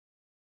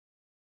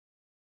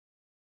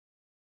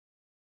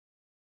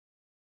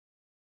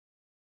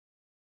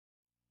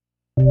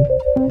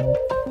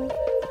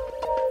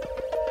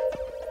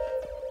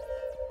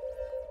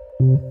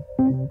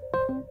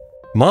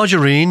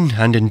Margarine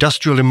and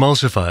industrial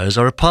emulsifiers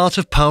are a part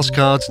of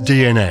Palsgaard's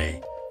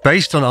DNA.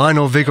 Based on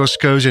Einar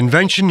Viggosko's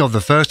invention of the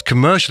first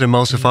commercial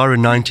emulsifier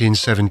in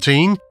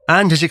 1917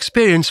 and his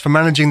experience for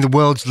managing the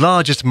world's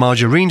largest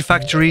margarine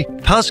factory,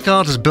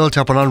 Palsgaard has built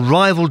up an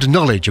unrivaled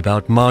knowledge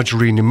about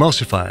margarine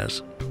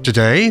emulsifiers.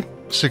 Today,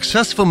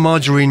 successful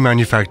margarine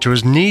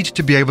manufacturers need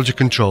to be able to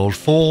control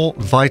 4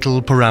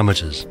 vital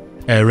parameters: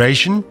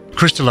 aeration,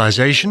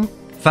 crystallization,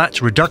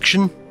 fat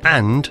reduction,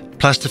 and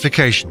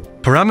plastification.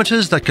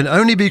 Parameters that can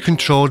only be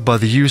controlled by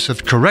the use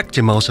of correct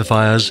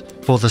emulsifiers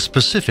for the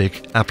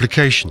specific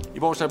application.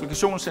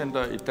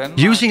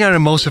 Using our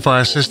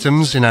emulsifier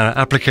systems in our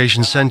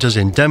application centers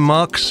in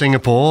Denmark,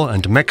 Singapore,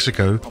 and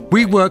Mexico,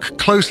 we work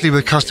closely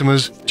with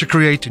customers to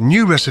create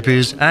new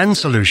recipes and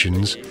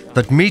solutions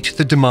that meet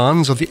the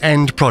demands of the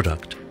end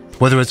product,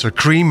 whether it's a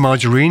cream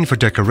margarine for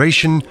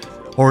decoration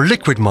or a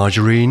liquid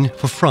margarine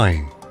for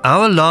frying.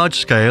 Our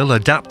large-scale,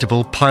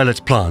 adaptable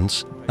pilot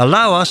plants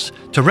allow us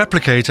to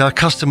replicate our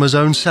customer's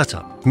own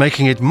setup,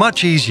 making it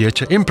much easier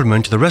to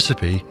implement the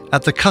recipe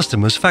at the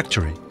customer's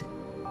factory.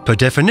 Per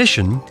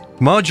definition,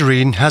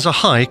 margarine has a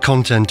high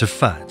content of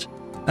fat,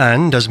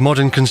 and as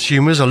modern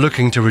consumers are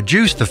looking to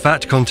reduce the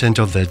fat content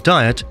of their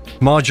diet,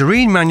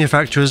 margarine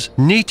manufacturers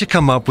need to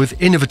come up with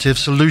innovative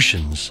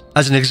solutions.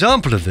 As an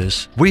example of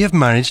this, we have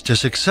managed to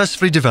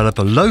successfully develop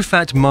a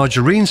low-fat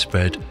margarine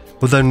spread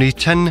with only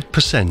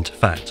 10%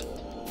 fat.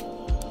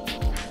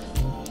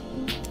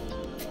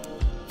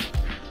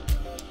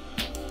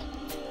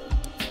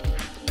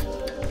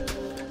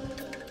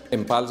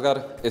 At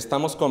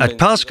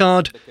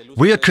Palsgaard,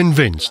 we are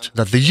convinced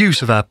that the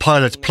use of our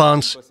pilot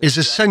plants is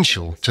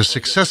essential to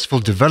successful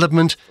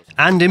development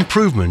and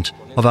improvement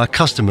of our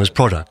customers'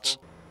 products.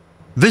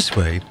 This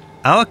way,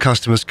 our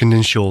customers can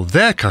ensure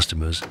their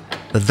customers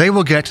that they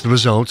will get the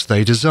results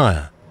they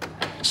desire,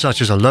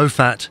 such as a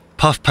low-fat,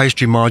 puff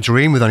pastry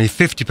margarine with only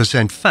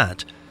 50%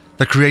 fat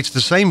that creates the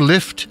same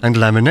lift and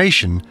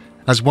lamination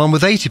as one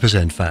with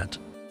 80% fat.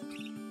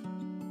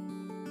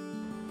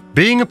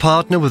 Being a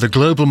partner with the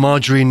global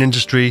margarine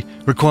industry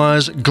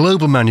requires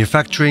global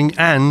manufacturing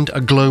and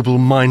a global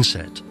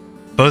mindset,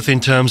 both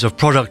in terms of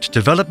product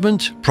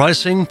development,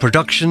 pricing,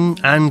 production,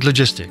 and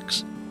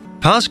logistics.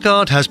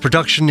 Palsgaard has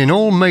production in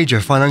all major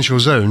financial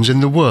zones in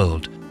the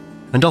world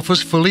and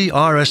offers fully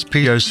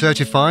RSPO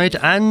certified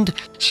and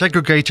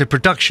segregated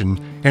production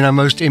in our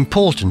most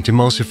important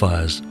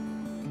emulsifiers.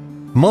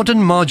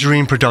 Modern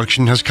margarine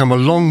production has come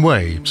a long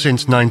way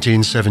since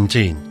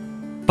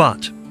 1917,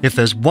 but if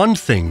there's one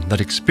thing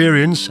that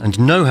experience and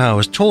know-how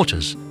has taught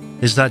us,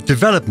 is that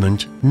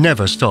development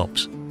never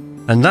stops.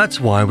 And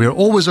that's why we're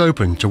always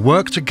open to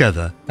work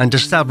together and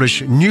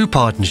establish new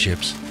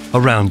partnerships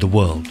around the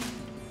world.